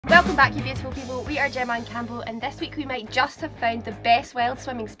Welcome back, you beautiful people. We are Gemma and Campbell, and this week we might just have found the best wild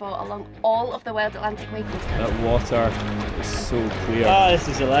swimming spot along all of the Wild Atlantic Way coastline. That water is so clear. Oh, this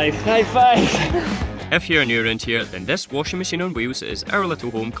is a life. High five! If you're new around here, then this washing machine on wheels is our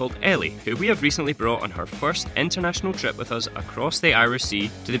little home called Ellie, who we have recently brought on her first international trip with us across the Irish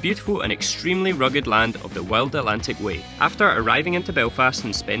Sea to the beautiful and extremely rugged land of the Wild Atlantic Way. After arriving into Belfast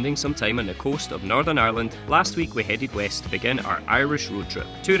and spending some time on the coast of Northern Ireland, last week we headed west to begin our Irish road trip,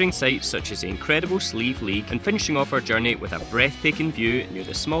 touring sites such as the incredible Sligo Abbey and finishing off our journey with a breathtaking view near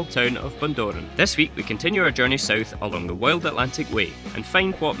the small town of Bundoran. This week we continue our journey south along the Wild Atlantic Way and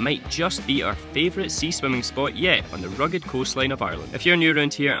find what might just be our favourite sea swimming spot yet on the rugged coastline of Ireland. If you're new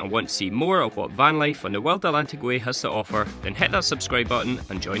around here and want to see more of what van life on the Wild Atlantic Way has to offer, then hit that subscribe button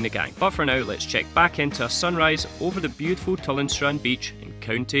and join the gang. But for now, let's check back into a sunrise over the beautiful Tullinstrand Beach in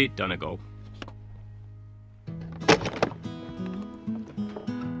County Donegal.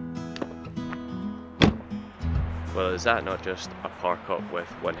 Well, is that not just a park up with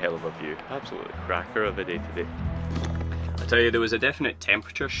one hell of a view? Absolutely cracker of a day today. I tell you, there was a definite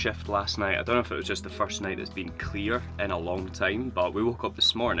temperature shift last night. I don't know if it was just the first night that's been clear in a long time, but we woke up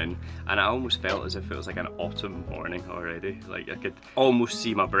this morning and I almost felt as if it was like an autumn morning already. Like I could almost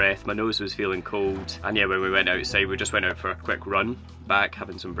see my breath, my nose was feeling cold. And yeah, when we went outside, we just went out for a quick run back,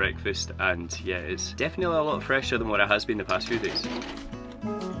 having some breakfast, and yeah, it's definitely a lot fresher than what it has been the past few days.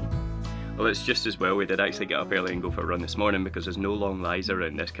 Well, it's just as well we did actually get up early and go for a run this morning because there's no long lies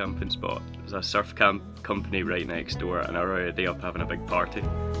around this camping spot. There's a surf camp company right next door and are already up having a big party.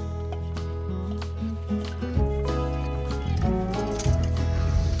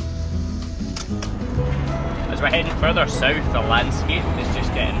 As we're heading further south, the landscape is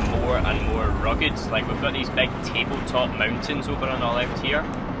just getting more and more rugged. Like we've got these big tabletop mountains over on the left here,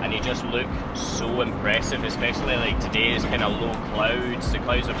 and they just look so impressive, especially like today is kind of low clouds, the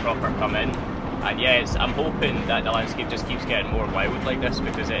clouds are proper come in. And yeah, I'm hoping that the landscape just keeps getting more wild like this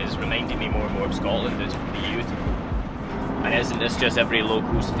because it is reminding me more and more of Scotland. It's beautiful. And isn't this just every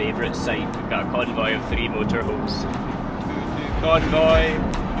local's favourite sight? We've got a convoy of 3 motorhomes.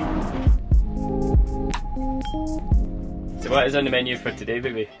 Convoy! So what is on the menu for today,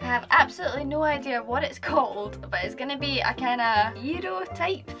 baby? I have absolutely no idea what it's called, but it's going to be a kind of gyro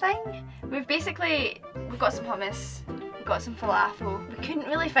type thing. We've got some hummus, we've got some falafel. We couldn't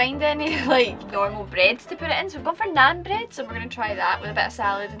really find any like normal breads to put it in, so we've gone for naan bread, so we're going to try that with a bit of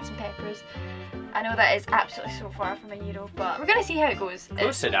salad and some peppers. I know that is absolutely so far from a gyro, but we're going to see how it goes.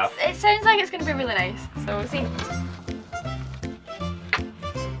 Close enough. It sounds like it's going to be really nice, so we'll see.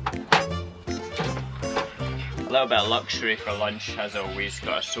 A little bit of luxury for lunch, as always.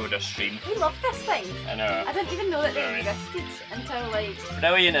 Got a soda stream. We love this thing. I know. I didn't even know that they existed until like...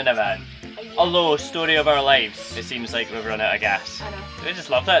 Brilliant in a van. Although, story of our lives, it seems like we've run out of gas. I know. We just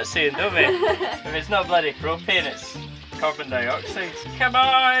love that saying, don't we? If it's not bloody propane, it's carbon dioxide. Come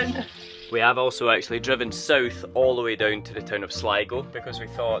on! We have also actually driven south all the way down to the town of Sligo because we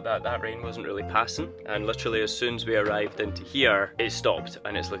thought that that rain wasn't really passing, and literally as soon as we arrived into here it stopped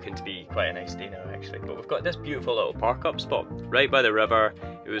and it's looking to be quite a nice day now actually. But we've got this beautiful little park up spot right by the river.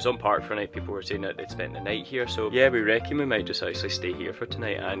 It was on park for a night, people were saying that they'd spent the night here, so yeah, we reckon we might just actually stay here for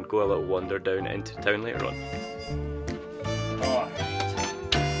tonight and go a little wander down into town later on. Oh.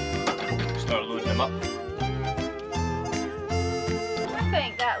 Start loading them up. I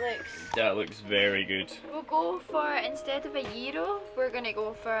think that looks very good. We'll go for, instead of a gyro, we're going to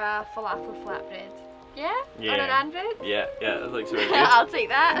go for a falafel flatbread. Yeah? Yeah. Or a naan bread? Yeah, that looks very good. I'll take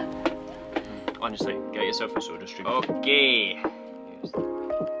that. Honestly, get yourself a soda stream. Okay.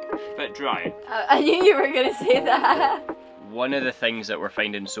 Bit dry. I knew you were going to say that. One of the things that we're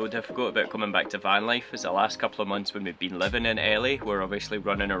finding so difficult about coming back to van life is the last couple of months when we've been living in LA, we're obviously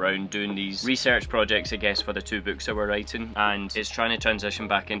running around doing these research projects, I guess, for the 2 books that we're writing, and it's trying to transition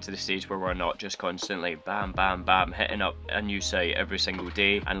back into the stage where we're not just constantly bam, bam, bam, hitting up a new site every single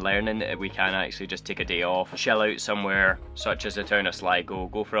day, and learning that we can actually just take a day off, chill out somewhere, such as the town of Sligo,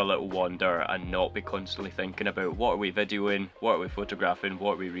 go for a little wander, and not be constantly thinking about what are we videoing, what are we photographing,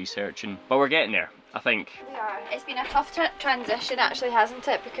 what are we researching. But we're getting there, I think. We are. It's been a tough transition actually, hasn't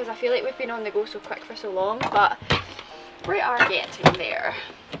it? Because I feel like we've been on the go so quick for so long, but we are getting there.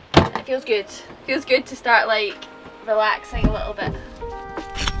 It feels good. It feels good to start like relaxing a little bit.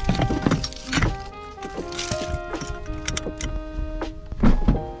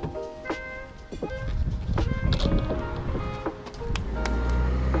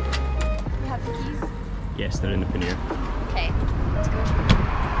 We have the keys? Yes, they're in the pannier. Okay, let's go.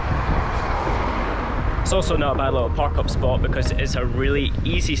 It's also not a bad little park up spot because it's a really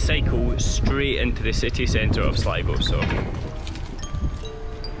easy cycle straight into the city centre of Sligo, so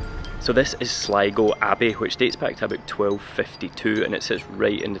So this is Sligo Abbey, which dates back to about 1252, and it sits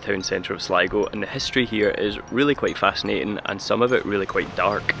right in the town centre of Sligo, and the history here is really quite fascinating and some of it really quite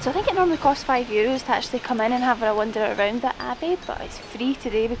dark. So I think it normally costs €5 to actually come in and have a wander around the Abbey, but it's free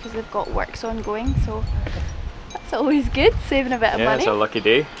today because they've got works ongoing, so that's always good, saving a bit of money. Yeah, it's a lucky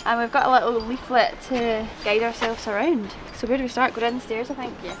day. And we've got a little leaflet to guide ourselves around. So where do we start? Go down the stairs, I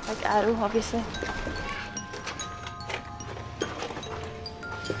think? Yeah, big arrow obviously.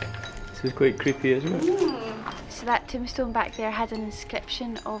 This is quite creepy, isn't it? So that tombstone back there had an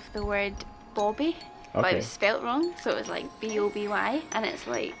inscription of the word Bobby, but it was spelt wrong, so it was like B-O-B-Y, and it's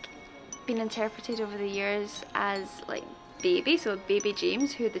like been interpreted over the years as like baby, so baby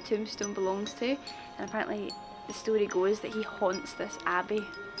James, who the tombstone belongs to, and apparently the story goes that he haunts this abbey.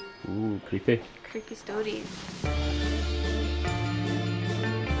 Ooh, creepy. Creepy stories.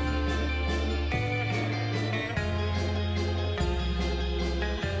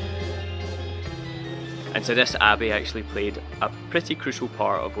 And so this abbey actually played a pretty crucial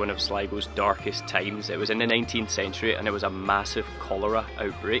part of one of Sligo's darkest times. It was in the 19th century and there was a massive cholera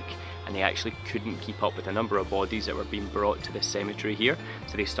outbreak, and they actually couldn't keep up with the number of bodies that were being brought to the cemetery here.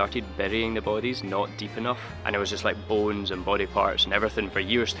 So they started burying the bodies not deep enough, and it was just like bones and body parts and everything for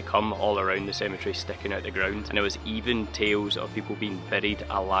years to come all around the cemetery sticking out the ground. And there was even tales of people being buried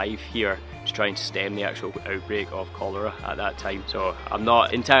alive here to try and stem the actual outbreak of cholera at that time. So I'm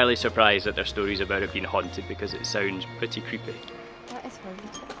not entirely surprised that there's stories about it being haunted because it sounds pretty creepy. That is horrible.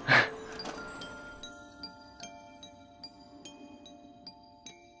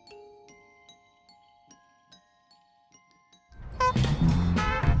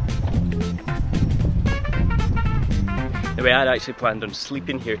 We had actually planned on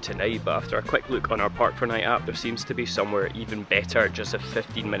sleeping here tonight, but after a quick look on our Park for Night app, there seems to be somewhere even better just a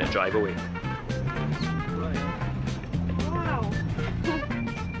 15-minute drive away. Wow.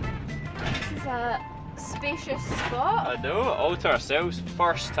 This is a spacious spot. I know, all to ourselves.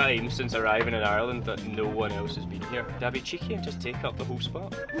 First time since arriving in Ireland that no one else has been here. Did I be cheeky and just take up the whole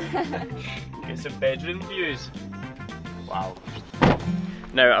spot? Get some bedroom views. Wow.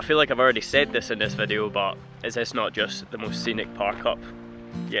 Now, I feel like I've already said this in this video, but is this not just the most scenic parkup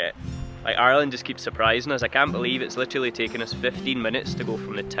yet? Like, Ireland just keeps surprising us. I can't believe it's literally taken us 15 minutes to go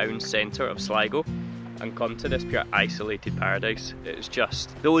from the town centre of Sligo and come to this pure isolated paradise. It's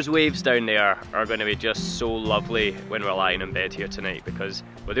just, those waves down there are going to be just so lovely when we're lying in bed here tonight, because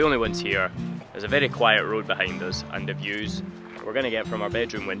we're the only ones here. There's a very quiet road behind us, and the views we're going to get from our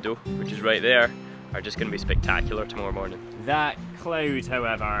bedroom window, which is right there, are just going to be spectacular tomorrow morning. That cloud,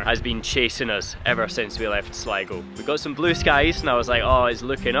 however, has been chasing us ever since we left Sligo. We got some blue skies and I was like, oh, it's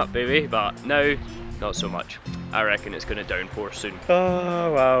looking up, baby, but now, not so much. I reckon it's going to downpour soon.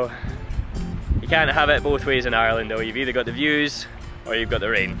 Oh, wow. You can't have it both ways in Ireland though. You've either got the views or you've got the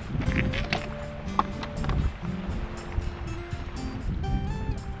rain.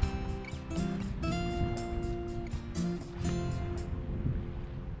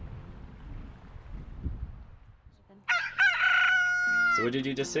 So what did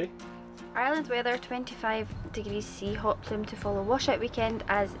you just say? Ireland weather, 25 degrees C, hot plume to follow. Washout weekend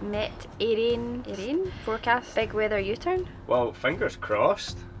as met. Rain forecast. Big weather U-turn. Well, fingers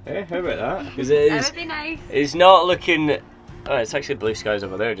crossed. Eh, how about that? Because it is. That would be nice. It's not looking. Oh, it's actually blue skies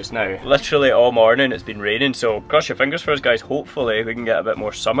over there just now. Literally all morning it's been raining, so cross your fingers for us guys. Hopefully we can get a bit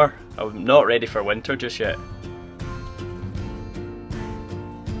more summer. I'm not ready for winter just yet.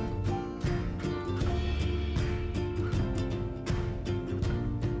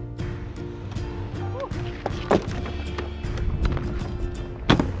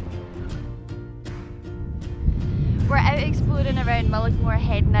 We're out exploring around Mullaghmore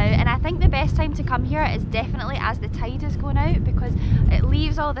Head now, and I think the best time to come here is definitely as the tide is going out, because it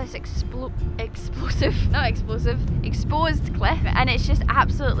leaves all this exposed cliff, and it's just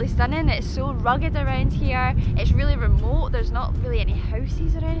absolutely stunning. It's so rugged around here, it's really remote, there's not really any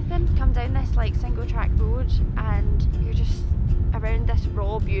houses or anything. Come down this like single track road and you're just around this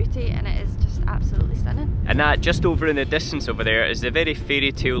raw beauty, and it is just absolutely stunning. And that just over in the distance over there is the very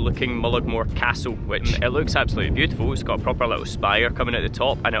fairy tale looking Mullaghmore Castle, which it looks absolutely beautiful. It's got a proper little spire coming at the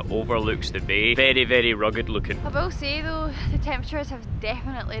top and it overlooks the bay. Very, very rugged looking. I will say though, the temperatures have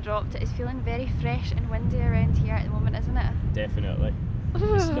definitely dropped. It's feeling very fresh and windy around here at the moment, isn't it? Definitely.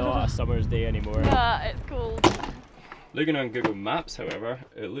 It's not a summer's day anymore. Ah, it's cold. Looking on Google Maps, however,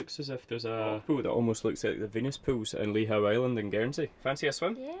 it looks as if there's a pool that almost looks like the Venus pools in Lehigh Island in Guernsey. Fancy a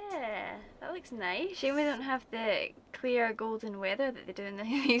swim? Yeah, that looks nice. Shame we don't have the clear golden weather that they do in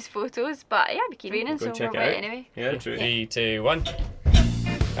these photos, but yeah, I'd be keen. Raining, so we're wet anyway. Yeah, true. 3, 2, 1.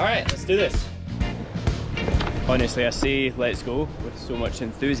 Alright, let's do this. Honestly, I say let's go with so much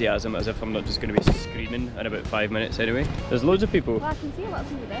enthusiasm as if I'm not just going to be screaming in about 5 minutes anyway. There's loads of people. Well, I can see a lot of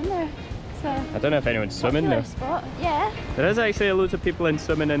people down there. I don't know if anyone's swimming there. Spot. Yeah. There is actually loads of people in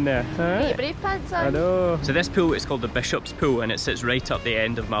swimming in there. Put your brave pants on. I know. So this pool is called the Bishop's Pool and it sits right up the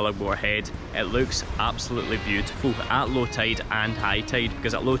end of Malagmore Head. It looks absolutely beautiful at low tide and high tide,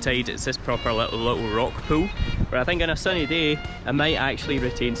 because at low tide it's this proper little rock pool where I think on a sunny day it might actually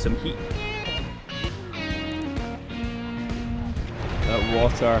retain some heat. That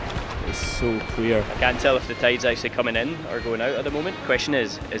water is so clear. I can't tell if the tide's actually coming in or going out at the moment. Question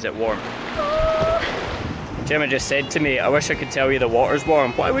is it warm? Gemma just said to me, I wish I could tell you the water's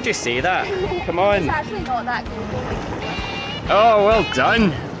warm. Why would you say that? Come on. It's actually not that cold. Oh, well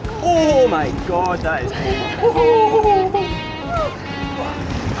done. Oh my god, that is cold.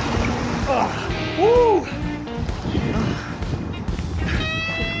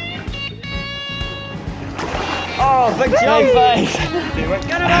 Oh, big jump!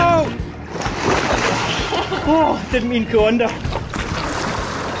 Get it out! Oh, didn't mean to go under.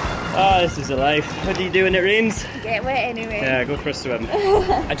 Oh, this is a life. What do you do when it rains? Get wet anyway. Yeah, go for a swim.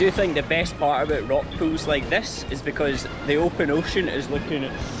 I do think the best part about rock pools like this is because the open ocean is looking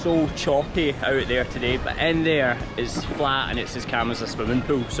so choppy out there today, but in there is flat and it's as calm as a swimming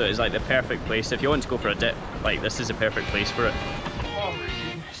pool, so it's like the perfect place. If you want to go for a dip, like this is a perfect place for it. Oh my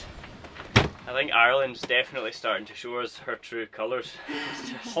goodness. I think Ireland's definitely starting to show us her true colours. It's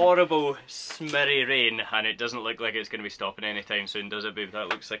just horrible, smirry rain, and it doesn't look like it's going to be stopping anytime soon, does it, babe? That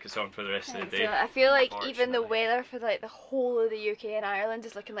looks like it's on for the rest of the day. So I feel like even the weather for like the whole of the UK and Ireland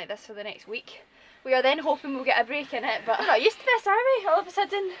is looking like this for the next week. We are then hoping we'll get a break in it, but we're not used to this, are we? All of a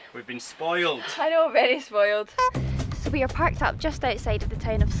sudden. We've been spoiled. I know, very spoiled. So we are parked up just outside of the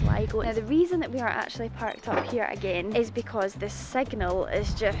town of Sligo. Now the reason that we are actually parked up here again is because the signal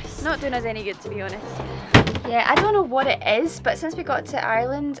is just not doing us any good, to be honest. Yeah, I don't know what it is, but since we got to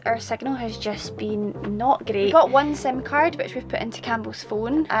Ireland, our signal has just been not great. We got one SIM card which we've put into Campbell's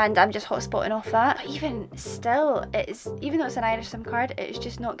phone, and I'm just hotspotting off that. But even still, even though it's an Irish SIM card, it's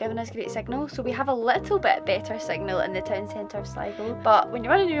just not giving us great signal. So we have a little bit better signal in the town centre of Sligo. But when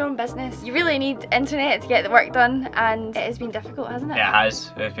you're running your own business, you really need internet to get the work done, and it has been difficult, hasn't it? It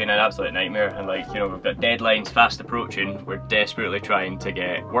has. It's been an absolute nightmare, and like, you know, we've got deadlines fast approaching. We're desperately trying to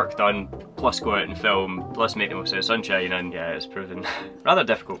get work done, plus go out and film, plus make the most of the sunshine, and yeah, it's proven rather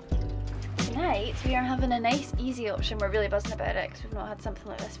difficult. Tonight we are having a nice easy option. We're really buzzing about it because we've not had something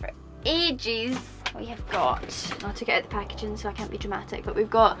like this for ages. We have got, I took it out the packaging so I can't be dramatic, but we've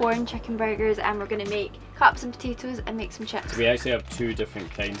got corn chicken burgers, and we're going to make cut up some potatoes and make some chips. We actually have two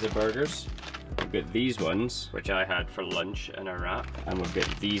different kinds of burgers. We've got these ones, which I had for lunch in a wrap, and we've got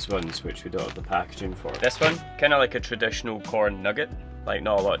these ones, which we don't have the packaging for. This one, kind of like a traditional corn nugget, like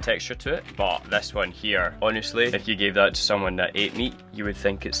not a lot of texture to it, but this one here, honestly, if you gave that to someone that ate meat, you would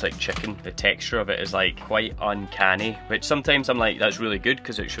think it's like chicken. The texture of it is like quite uncanny, which sometimes I'm like, that's really good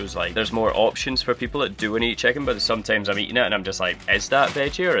because it shows like there's more options for people that do want to eat chicken, but sometimes I'm eating it and I'm just like, is that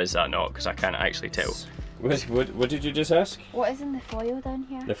veggie or is that not? Because I can't actually tell. What did you just ask? What is in the foil down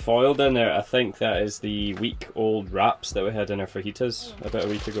here? The foil down there, I think that is the week-old wraps that we had in our fajitas about a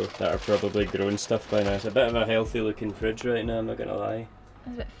week ago that are probably grown stuff by now. It's a bit of a healthy looking fridge right now, I'm not gonna lie.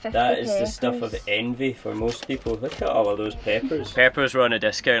 That is the stuff of envy for most people. Look at all of those peppers. Peppers were on a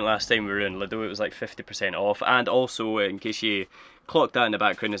discount last time we were in Lidl. It was like 50% off. And also, in case you clocked that in the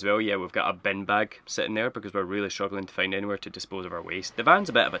background as well, yeah, we've got a bin bag sitting there because we're really struggling to find anywhere to dispose of our waste. The van's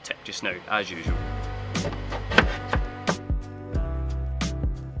a bit of a tick just now, as usual.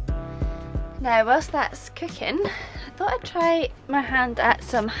 Now, whilst that's cooking, I thought I'd try my hand at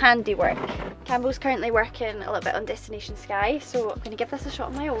some handiwork. Campbell's currently working a little bit on Destination Sky, so I'm going to give this a shot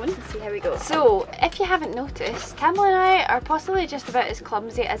on my own and see how we go. So, if you haven't noticed, Campbell and I are possibly just about as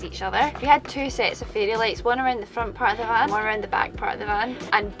clumsy as each other. We had two sets of fairy lights, one around the front part of the van, one around the back part of the van,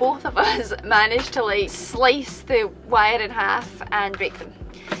 and both of us managed to like slice the wire in half and break them.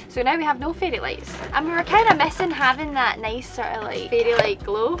 So now we have no fairy lights, and we were kind of missing having that nice sort of like fairy light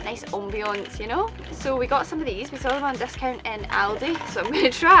glow, nice ambiance, you know. So we got some of these. We saw them on discount in Aldi, so I'm going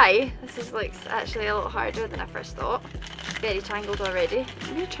to try. This is like actually a lot harder than I first thought. Very tangled already.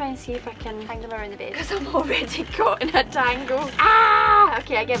 I'm going to try and see if I can hang them around the bed because I'm already caught in a tangle. Ah!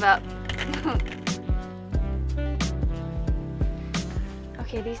 Okay, I give up.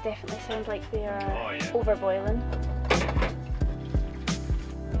 Okay, these definitely sound like they are overboiling.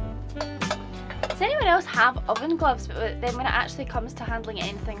 Does anyone else have oven gloves, but then when it actually comes to handling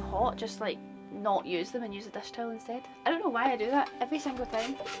anything hot, just like not use them and use a dish towel instead? I don't know why I do that every single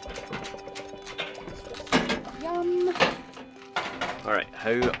time. Yum! Alright,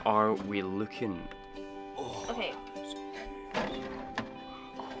 how are we looking? Okay.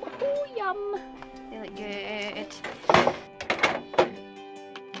 Oh, yum. They look good.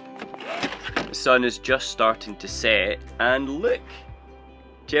 The sun is just starting to set, and look!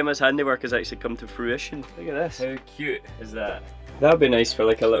 Gemma's handiwork has actually come to fruition. Look at this. How cute is that? That'd be nice for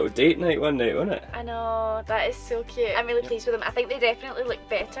like a little date night one night, wouldn't it? I know, that is so cute. I'm really pleased with them. I think they definitely look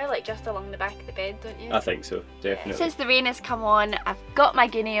better, like just along the back of the bed, don't you? I think so, definitely. Since the rain has come on, I've got my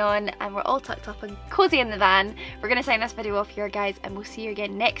guinea on and we're all tucked up and cosy in the van. We're going to sign this video off here, guys, and we'll see you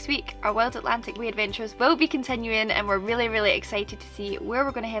again next week. Our Wild Atlantic Way adventures will be continuing and we're really excited to see where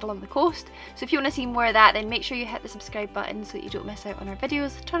we're going to head along the coast. So if you want to see more of that, then make sure you hit the subscribe button so that you don't miss out on our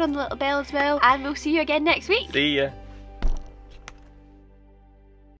videos. Turn on the little bell as well, and we'll see you again next week. See ya.